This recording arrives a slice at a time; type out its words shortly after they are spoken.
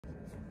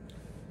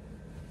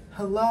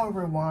Hello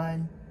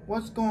everyone,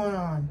 what's going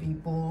on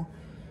people?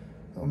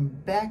 I'm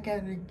back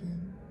at it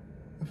again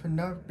with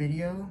another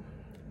video,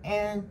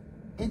 and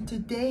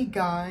today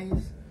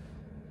guys,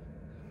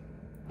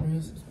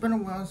 it's been a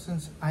while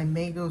since I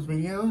made those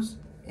videos,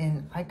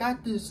 and I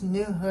got this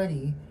new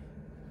hoodie,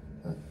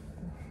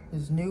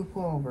 this new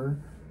pullover.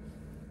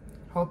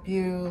 Hope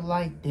you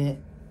liked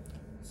it.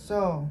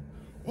 So,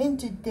 in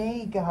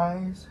today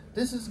guys,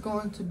 this is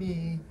going to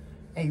be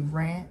a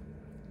rant.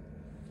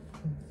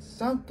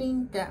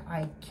 Something that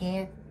I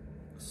can't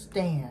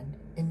stand,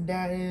 and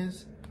that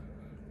is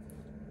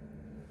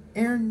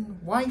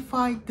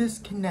Wi-Fi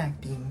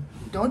disconnecting.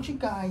 Don't you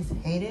guys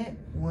hate it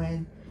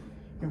when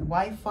your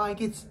Wi-Fi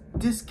gets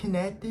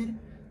disconnected?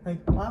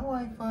 Like, my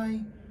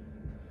Wi-Fi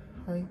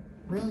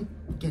really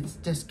gets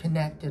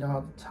disconnected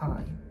all the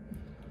time.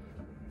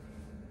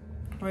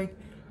 Like,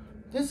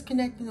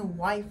 disconnecting the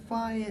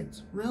Wi-Fi,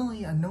 it's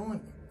really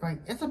annoying. Like,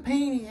 it's a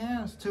pain in the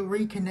ass to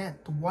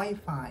reconnect the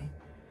Wi-Fi.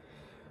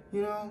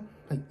 You know,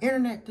 like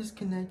internet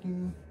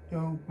disconnecting,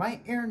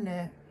 my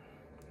internet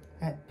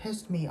had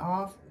pissed me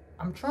off.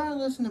 I'm trying to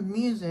listen to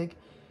music,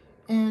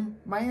 and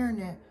my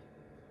internet,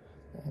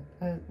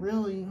 it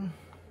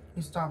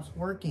stops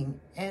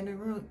working, and it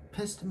really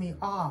pissed me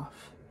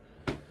off.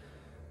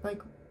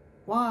 Like,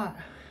 why?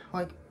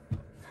 Like,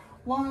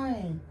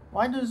 why?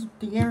 Why does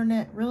the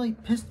internet really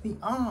piss me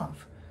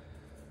off?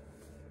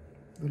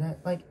 But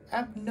I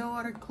have no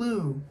other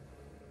clue.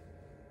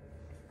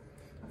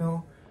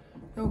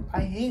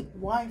 I hate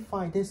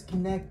Wi-Fi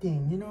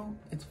disconnecting,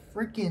 it's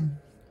freaking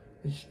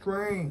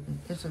strange.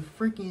 It's a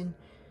freaking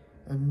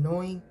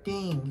annoying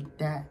thing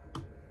that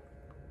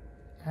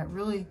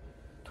really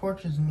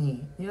tortures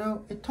me.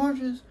 It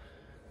tortures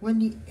when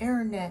the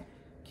internet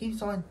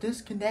keeps on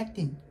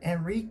disconnecting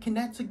and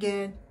reconnects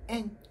again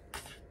and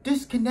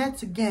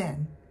disconnects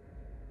again.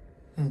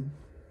 And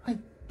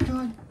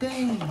god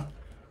dang,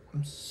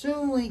 I'm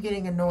soonly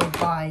getting annoyed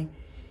by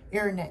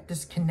internet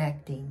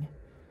disconnecting.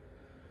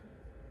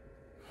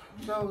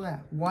 So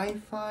that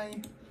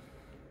Wi-Fi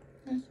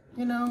is,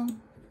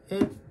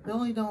 it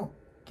really don't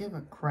give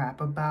a crap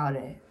about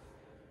it.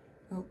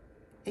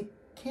 It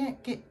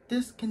can't get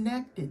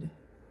disconnected.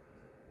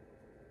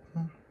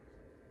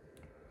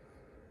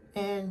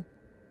 And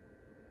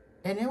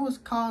it was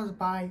caused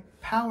by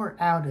power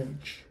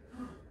outage,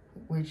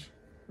 which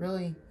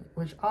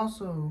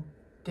also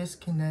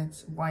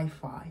disconnects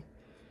Wi-Fi.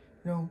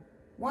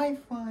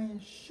 Wi-Fi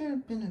should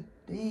have been a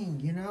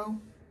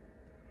thing,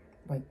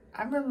 Like,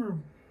 I remember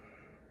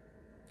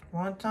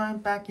one time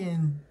back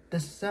in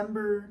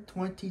December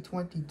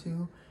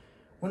 2022,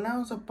 when I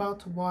was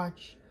about to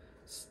watch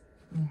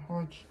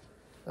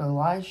a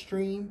live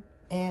stream,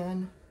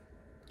 and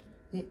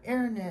the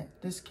internet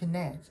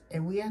disconnects,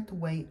 and we have to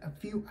wait a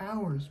few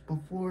hours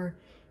before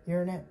the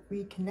internet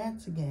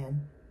reconnects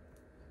again.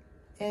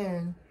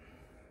 And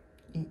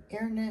the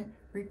internet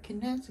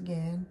reconnects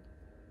again,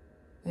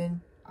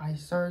 then I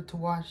started to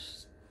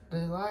watch the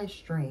live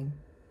stream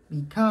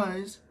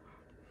because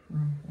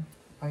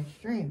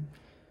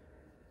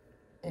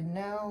and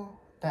now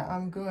that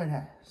I'm good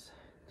as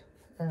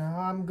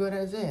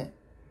it.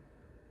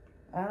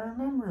 I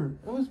remember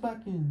it was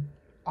back in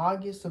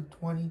August of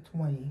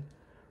 2020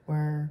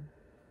 where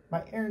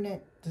my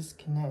internet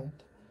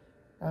disconnected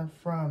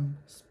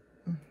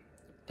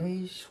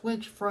they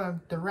switched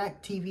from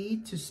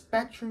DirecTV to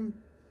Spectrum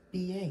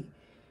BA,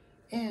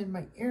 and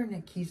my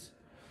internet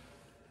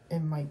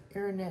and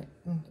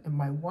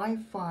my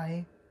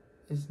Wi-Fi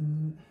is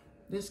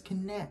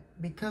disconnect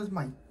because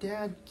my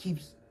dad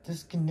keeps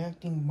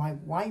disconnecting my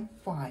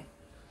Wi-Fi.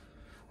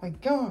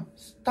 Like, God,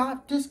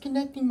 stop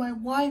disconnecting my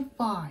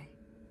Wi-Fi.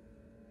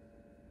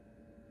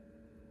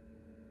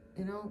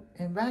 And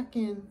back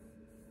in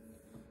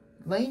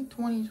late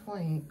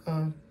 2020,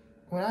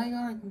 when I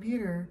got a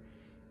computer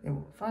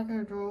and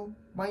 5-year-old,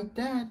 my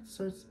dad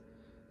starts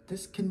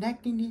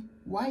disconnecting the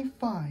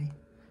Wi-Fi.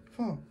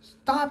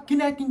 Stop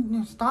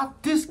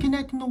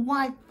disconnecting the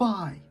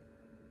Wi-Fi.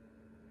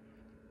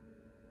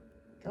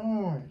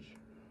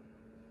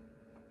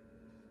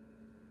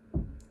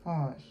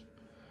 Gosh,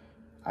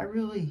 I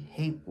really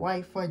hate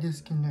Wi-Fi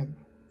disconnect.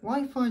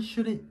 Wi-Fi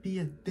shouldn't be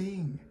a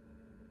thing.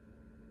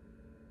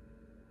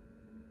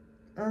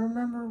 I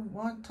remember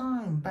one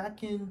time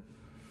back in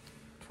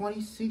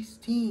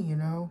 2016,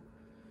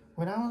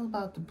 when I was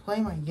about to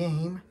play my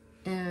game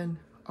and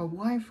a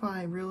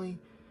Wi-Fi really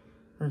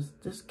was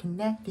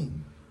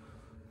disconnecting.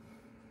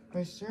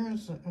 Like,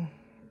 seriously,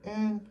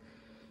 and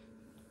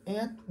I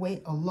had to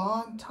wait a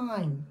long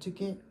time to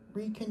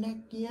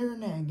reconnect the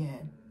internet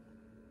again.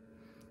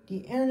 The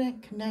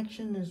internet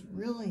connection is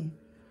really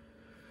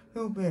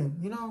stupid,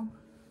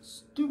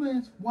 stupid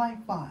as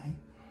Wi-Fi.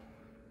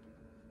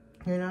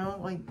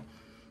 Like,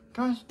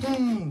 gosh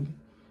dang,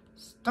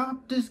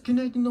 stop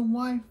disconnecting the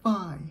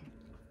Wi-Fi.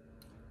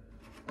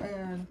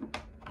 And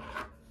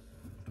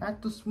I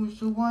have to switch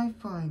to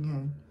Wi-Fi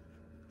again.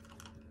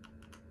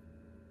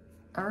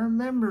 I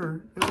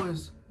remember it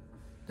was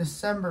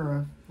December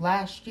of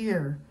last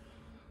year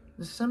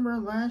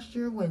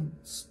when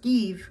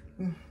Steve,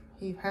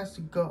 he has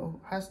to go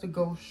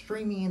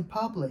streaming in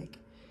public,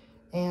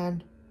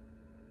 and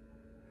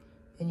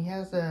he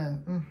has a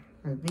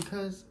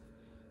because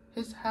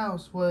his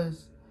house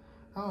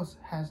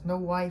has no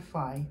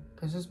Wi-Fi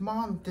because his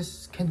mom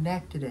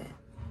disconnected it,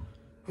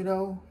 you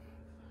know.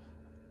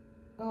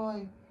 So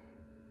and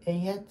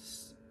he had to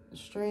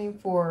stream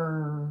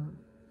for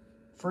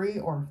 3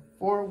 or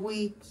 4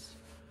 weeks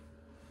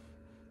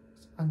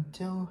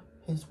until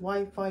his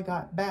Wi-Fi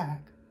got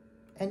back.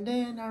 And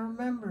then I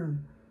remember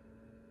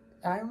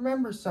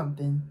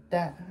something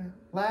that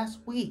last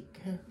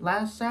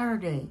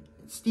Saturday,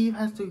 Steve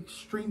has to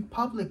stream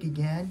public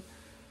again,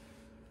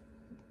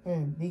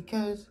 and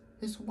because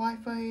his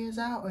Wi-Fi is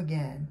out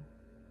again.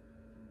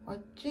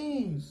 Like,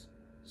 jeez,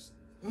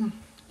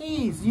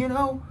 you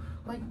know,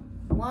 like,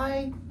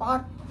 why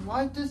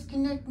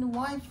disconnect the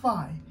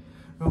Wi-Fi?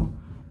 You know,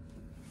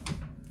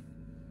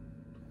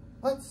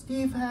 let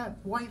Steve have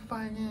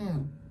Wi-Fi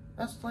in.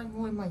 That's like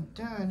when my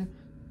dad,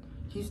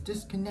 he's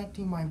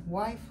disconnecting my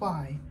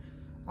Wi-Fi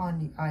on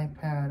the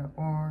iPad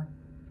or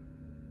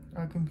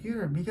a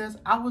computer because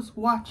I was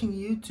watching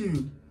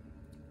YouTube.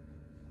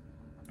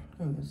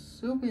 It was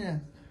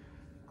stupid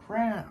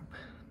crap.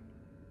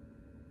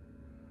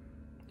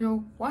 You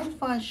know,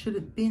 Wi-Fi should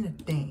have been a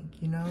thing,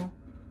 you know?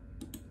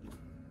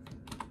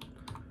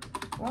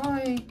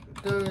 Why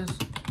does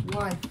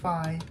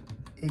Wi-Fi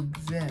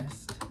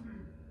exist?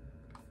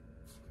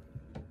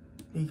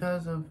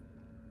 Because of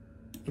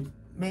it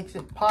makes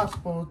it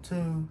possible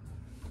to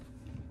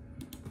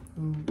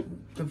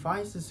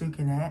devices to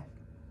connect.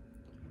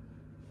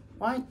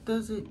 Why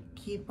does it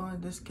keep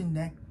on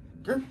disconnect?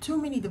 There are too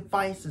many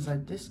devices are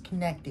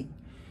disconnecting.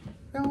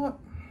 You know what?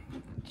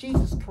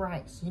 Jesus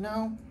Christ, you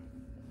know?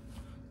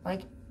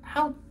 Like,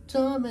 how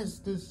dumb is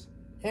this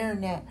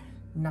internet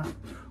not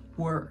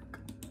work?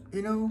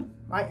 You know,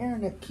 my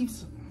internet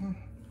keeps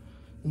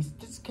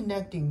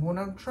disconnecting when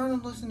I'm trying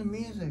to listen to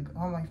music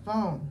on my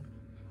phone.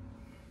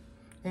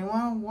 And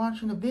while I'm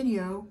watching a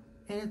video,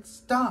 and it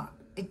stopped.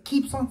 It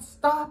keeps on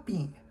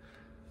stopping.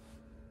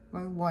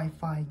 My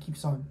Wi-Fi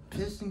keeps on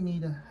pissing me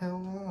the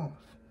hell off.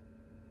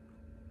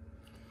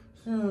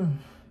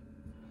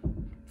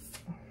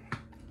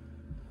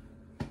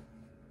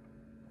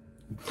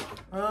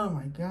 Oh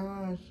my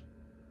gosh.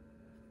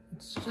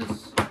 It's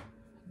just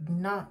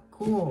not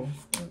cool.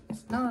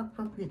 It's not an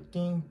appropriate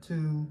thing it's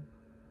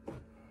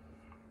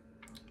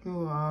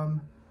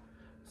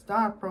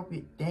not an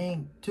appropriate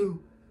thing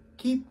to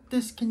keep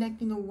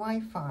disconnecting the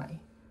Wi-Fi.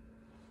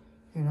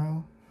 You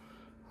know?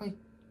 Like,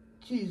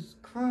 Jesus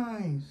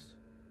Christ.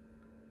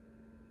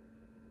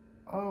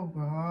 Oh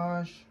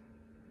gosh.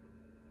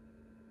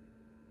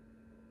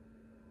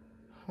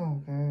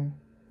 Okay.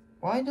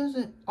 Why does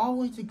it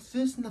always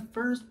exist in the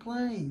first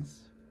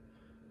place?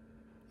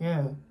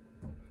 Yeah.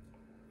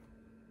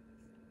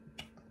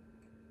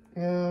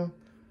 Yeah.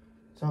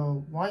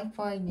 So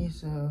Wi-Fi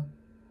needs to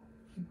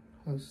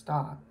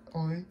stop.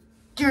 Alright?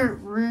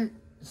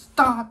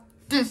 Stop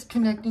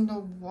disconnecting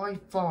the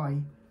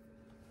Wi-Fi.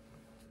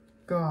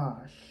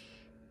 Gosh.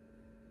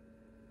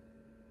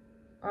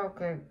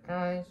 Okay,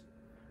 guys.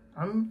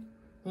 I'm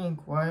being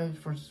quiet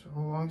for so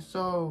long.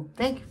 So,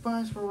 thank you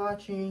guys for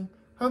watching.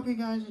 Hope you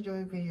guys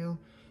enjoyed the video.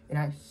 And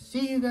I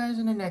see you guys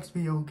in the next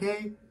video,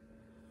 okay?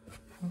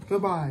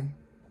 Goodbye.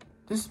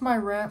 This is my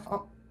rant.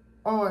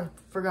 Oh, I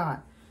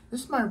forgot.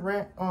 This is my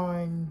rant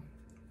on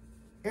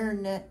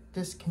internet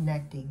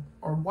disconnecting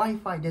or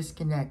Wi-Fi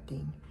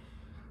disconnecting.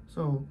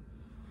 So,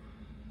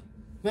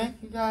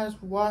 thank you guys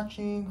for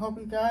watching. Hope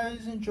you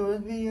guys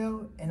enjoyed the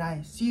video. And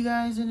I see you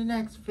guys in the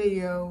next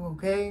video,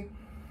 okay?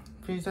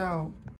 Peace out.